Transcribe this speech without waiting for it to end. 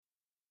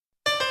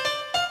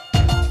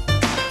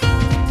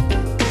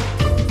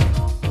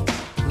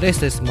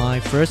This is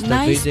my first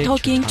Nice visit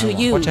talking to to Taiwan.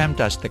 you. What time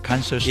does the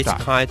concert It's start?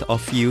 kind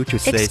of you to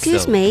say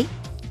Excuse so. me,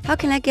 how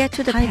can I get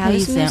to the Taipei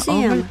Palace is an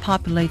Museum?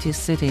 overpopulated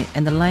city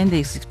and the land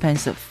is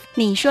expensive.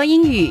 你说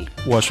英语，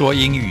我说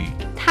英语，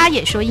他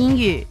也说英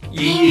语，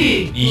英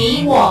语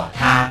你我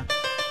他。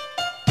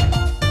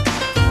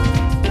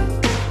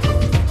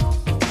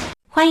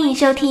欢迎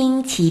收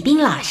听齐斌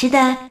老师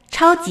的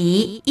超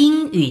级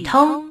英语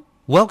通。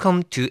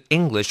Welcome to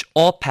English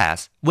All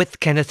Pass with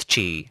Kenneth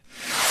Chi.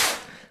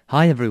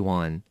 Hi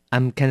everyone,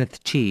 I'm Kenneth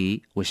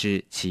Chi. 我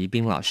是齐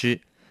斌老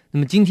师。那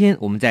么今天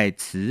我们在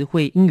词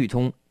汇英语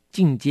通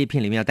进阶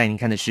篇里面要带您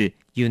看的是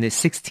Unit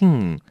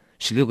 16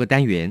 16个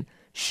单元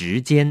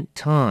时间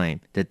Time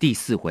的第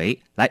4回。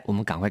来，我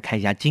们赶快看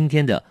一下今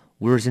天的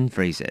Words and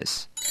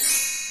Phrases.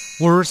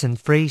 Words and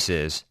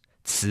Phrases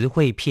词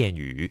汇片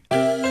语。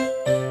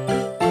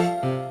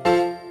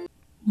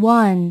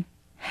1.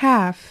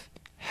 Half.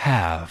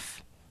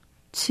 Half,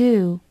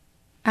 2.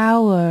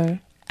 Hour.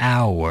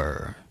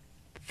 hour,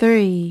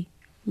 3.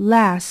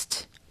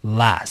 Last.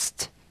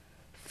 last,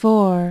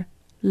 4.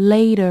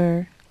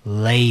 Later.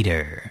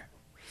 later,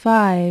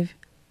 5.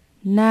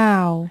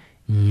 Now.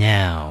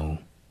 now,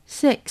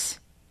 6.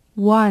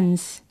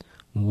 Once.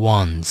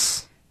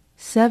 once,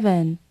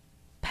 7.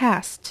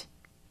 Past.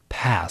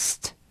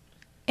 past,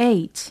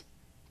 8.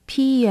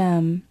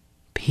 PM.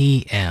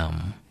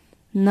 PM,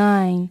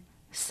 9.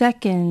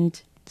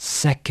 Second.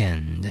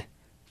 second,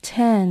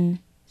 10.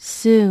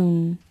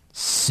 Soon.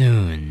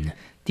 soon.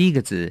 第一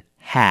个字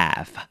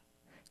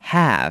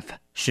half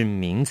是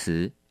名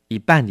词，一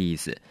半的意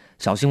思，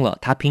小心了，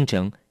它拼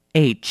成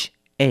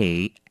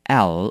HALF，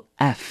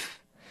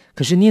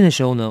 可是念的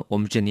时候呢，我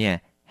们只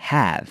念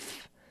half，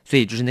 所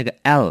以就是那个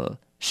L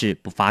是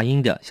不发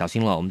音的，小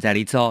心了，我们再来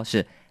一次哦，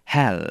是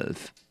half，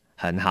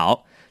 很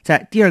好。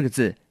在第二个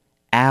字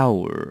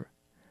hour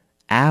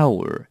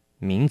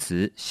名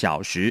词，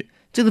小时，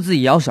这个字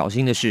也要小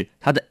心的是，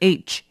它的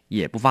H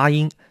也不发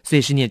音，所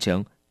以是念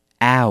成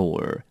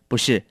hour， 不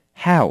是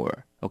hour，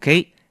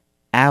 OK？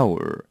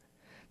 hour。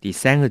 第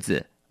三个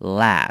字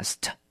last，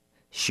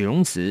 形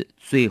容词，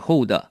最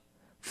后的，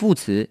副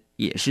词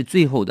也是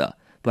最后的，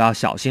不要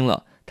小心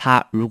了，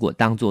它如果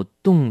当作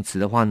动词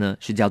的话呢，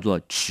是叫做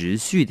持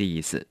续的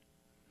意思。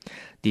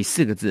第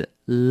四个字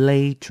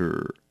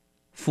later，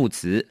 副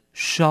词，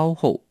稍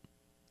后。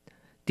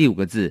第五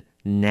个字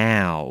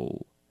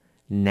now，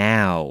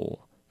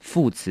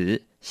 副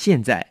词，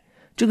现在。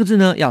这个字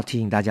呢，要提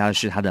醒大家的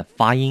是它的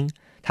发音，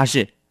它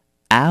是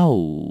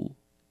ow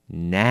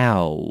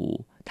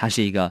now， 它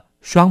是一个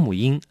双母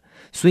音，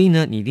所以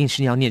呢，你一定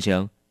是要念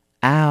成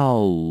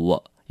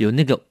ow， 有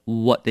那个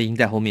我的音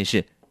在后面，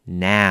是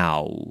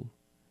now，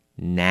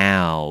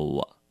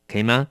 可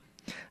以吗？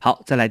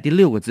好，再来第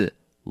六个字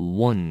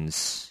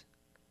once，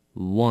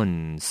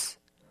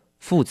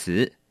 副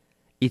词，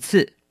一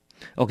次。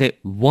OK，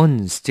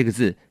 once 这个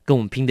字跟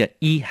我们拼的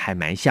一还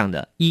蛮像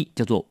的，一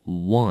叫做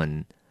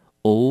one，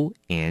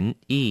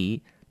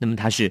 O-N-E， 那么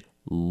它是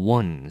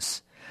once，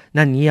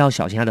 那你也要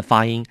小心它的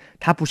发音，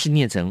它不是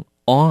念成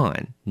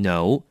on，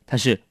 no， 它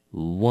是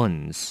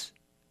once。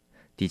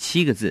 第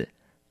七个字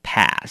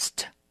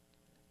past，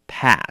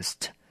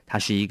 它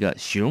是一个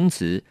形容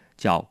词，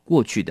叫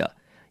过去的，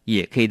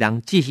也可以当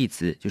介系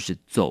词，就是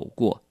走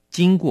过，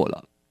经过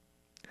了。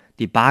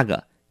第八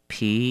个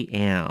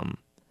PM，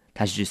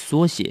 它是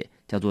缩写，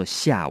叫做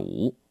下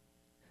午。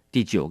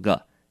第九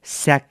个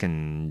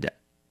second，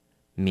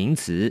 名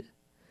词，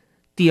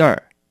第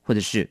二或者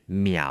是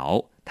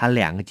秒，它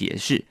两个解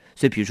释，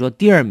所以比如说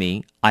第二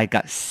名 I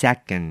got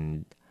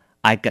second，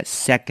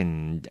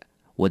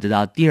 我得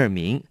到第二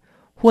名，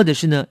或者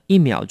是呢一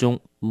秒钟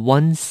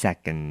one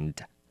second。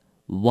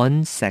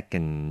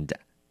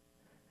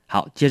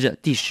 好，接着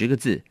第10个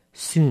字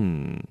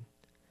soon，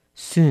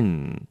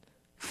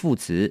 副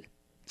词，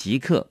即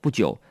刻，不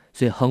久，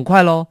所以很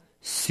快咯，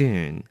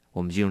 soon，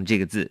 我们就用这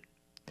个字。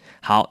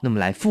好，那么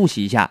来复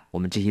习一下我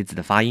们这些字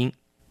的发音。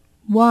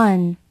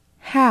 1.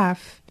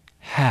 Half.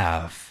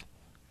 Half,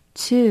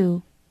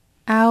 2.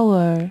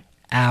 Hour.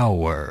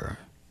 hour,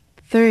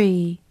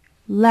 3.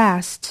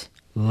 Last.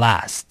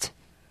 last,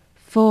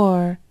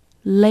 4.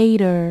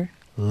 Later.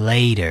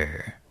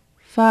 later,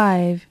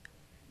 5.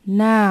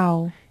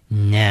 Now.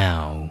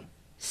 now,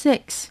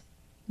 6.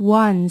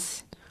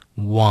 Once.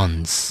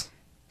 once,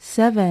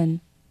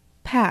 7.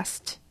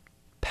 Past.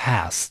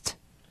 past,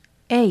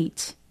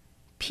 8.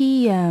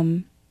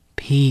 PM.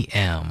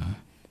 PM,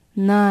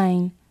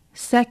 9.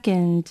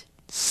 Second.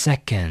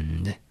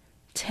 second,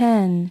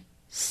 10.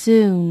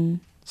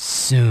 Soon.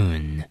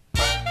 soon.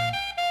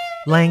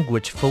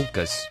 Language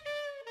focus，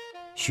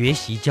 学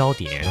习焦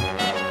点。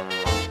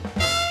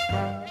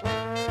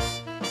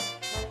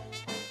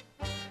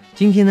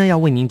今天呢，要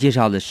为您介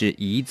绍的是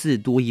一字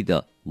多义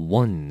的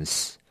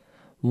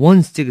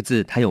once。once 这个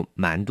字它有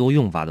蛮多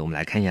用法的，我们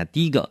来看一下。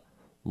第一个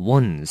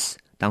once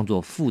当作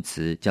副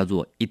词，叫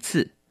做一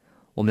次。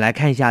我们来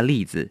看一下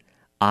例子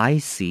I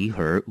see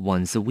her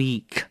once a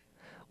week，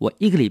 我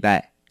一个礼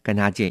拜跟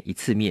她见一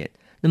次面，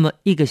那么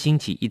一个星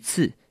期一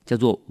次叫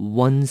做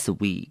once a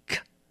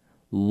week。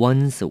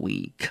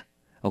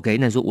OK，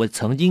 那你说我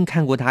曾经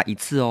看过她一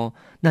次哦，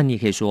那你也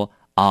可以说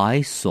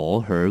I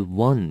saw her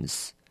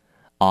once.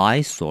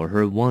 I saw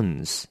her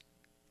once.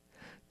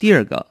 第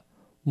二个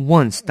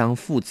once 当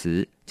副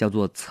词叫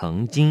做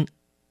曾经。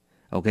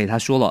OK， 他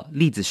说了，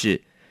例子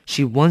是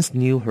She once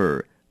knew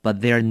her, but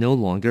they are no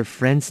longer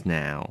friends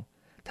now.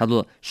 他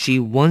说 She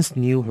once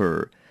knew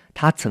her,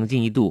 她曾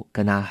经一度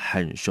跟她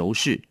很熟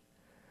识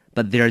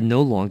but they are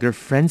no longer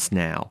friends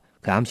now.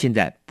 可他们现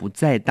在不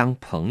再当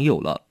朋友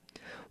了。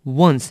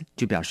Once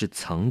就表示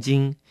曾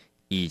经、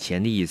以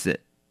前的意思。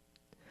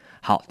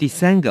好，第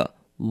三个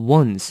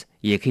once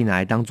也可以拿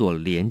来当做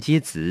连接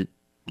词，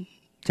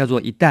叫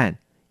做一旦、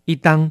一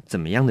当怎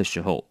么样的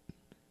时候。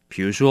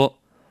比如说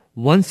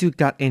Once you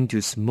got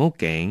into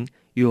smoking,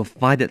 you'll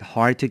find it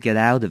hard to get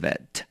out of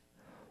it.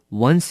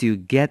 Once you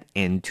get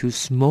into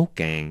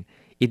smoking,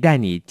 一旦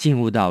你进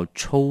入到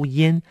抽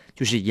烟，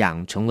就是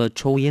养成了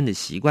抽烟的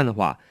习惯的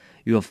话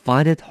you'll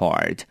find it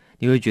hard,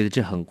 你会觉得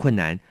这很困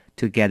难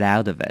to get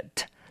out of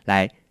it.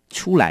 来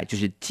出来就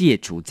是戒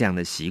除这样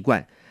的习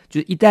惯，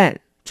就是一旦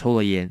抽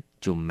了烟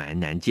就蛮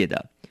难戒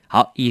的。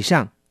好，以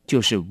上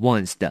就是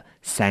once 的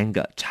3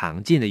个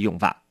常见的用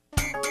法。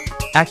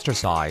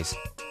 Exercise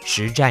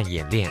实战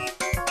演练。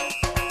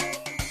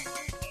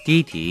第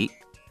一题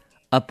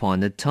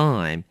Upon a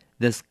time,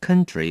 this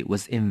country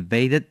was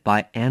invaded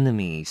by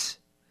enemies.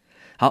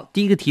 好，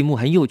第一个题目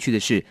很有趣的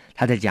是，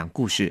他在讲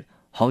故事，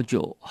好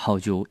久好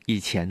久以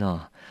前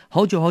呢，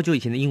好久好久以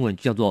前的英文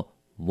就叫做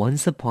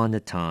Once upon a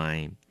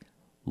time.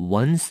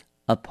 Once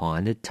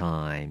upon a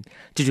time.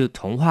 这就是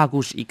童话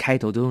故事一开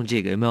头都用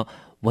这个，有没有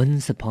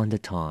Once upon a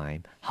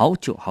time. 好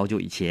久好久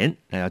以前，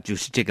那就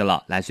是这个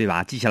了。来，所以把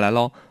它记下来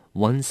咯。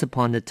Once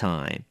upon a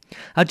time.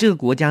 而这个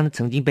国家呢，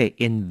曾经被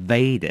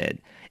invaded.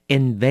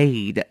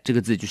 Invade 这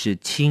个字就是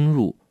侵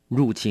入、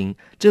入侵。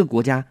这个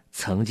国家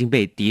曾经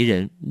被敌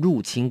人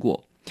入侵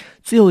过。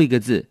最后一个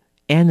字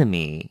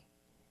enemy.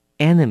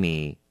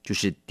 Enemy 就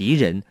是敌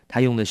人，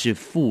它用的是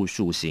复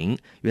数形，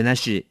原来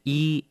是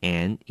E-N-E-M-Y，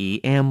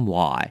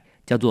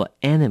 叫做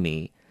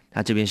enemy，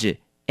 它这边是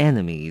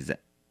enemies。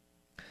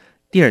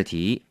 第二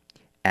题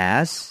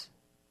As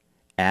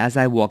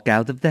I walk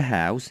out of the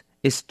house,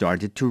 it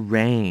started to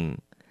rain.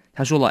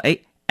 他说了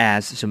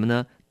as 什么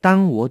呢？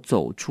当我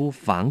走出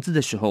房子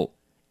的时候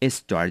it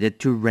started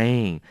to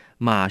rain，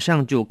 马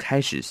上就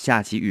开始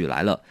下起雨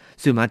来了，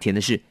所以我们要填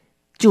的是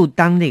就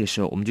当那个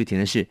时候，我们就填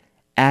的是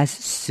as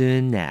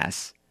soon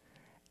as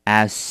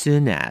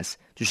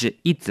就是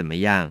一怎么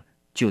样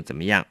就怎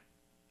么样。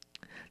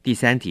第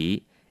三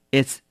题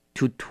It's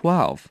to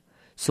 12,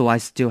 so I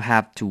still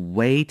have to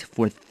wait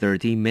for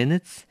 30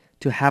 minutes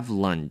to have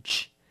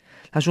lunch.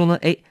 他说呢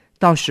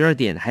到12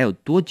点还有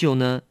多久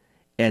呢？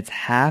 It's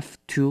half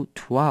to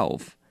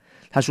 12.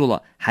 他说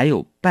了还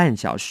有半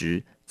小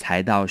时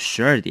才到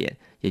12点，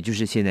也就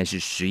是现在是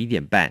11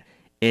点半。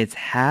 It's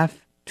half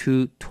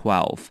to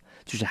 12,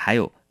 就是还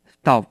有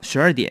到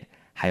12点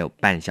还有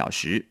半小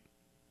时。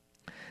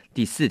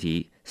第四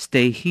题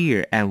Stay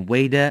here and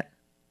wait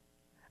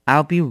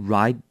I'll be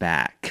right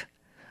back.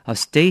 I'll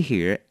stay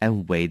here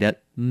and wait a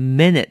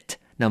minute.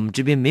 那我们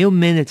这边没有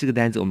minute 这个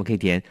单词，我们可以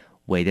填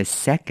wait a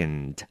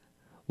second.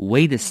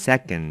 Wait a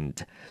second.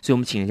 所以我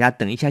们请人家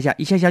等一下下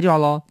就好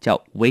咯，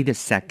叫 wait a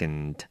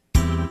second.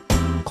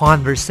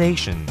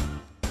 Conversation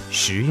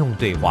实用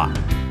对话。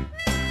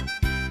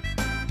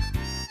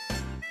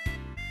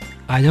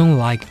I don't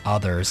like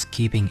others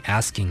keeping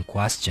asking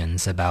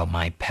questions about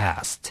my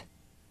past.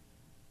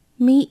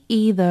 Me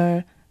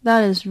either.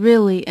 That is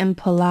really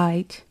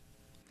impolite.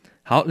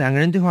 好，两个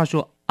人对话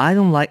说 I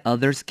don't like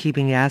others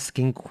keeping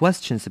asking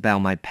questions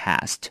about my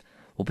past.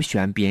 我不喜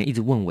欢别人一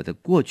直问我的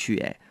过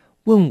去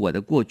问我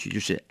的过去就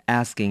是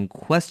asking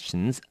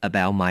questions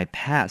about my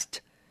past.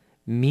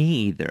 Me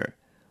either.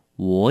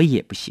 我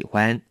也不喜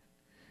欢。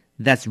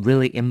That's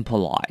really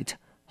impolite.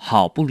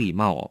 好不礼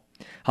貌哦。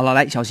好了，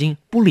来小心，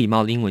不礼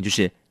貌的英文就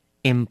是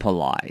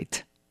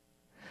impolite.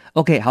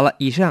 OK， 好了，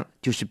以上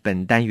就是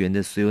本单元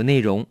的所有内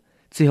容。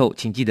最后，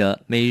请记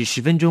得每日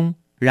10分钟，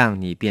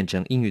让你变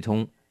成英语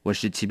通。我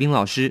是齐斌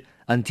老师。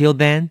Until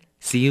then,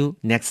 see you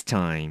next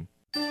time.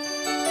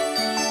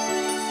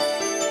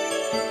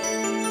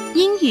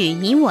 英语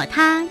你我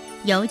他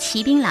由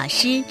齐斌老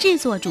师制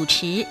作主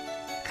持，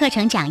课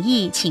程讲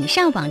义请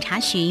上网查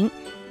询，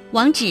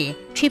网址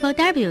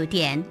www.ner.gov.tw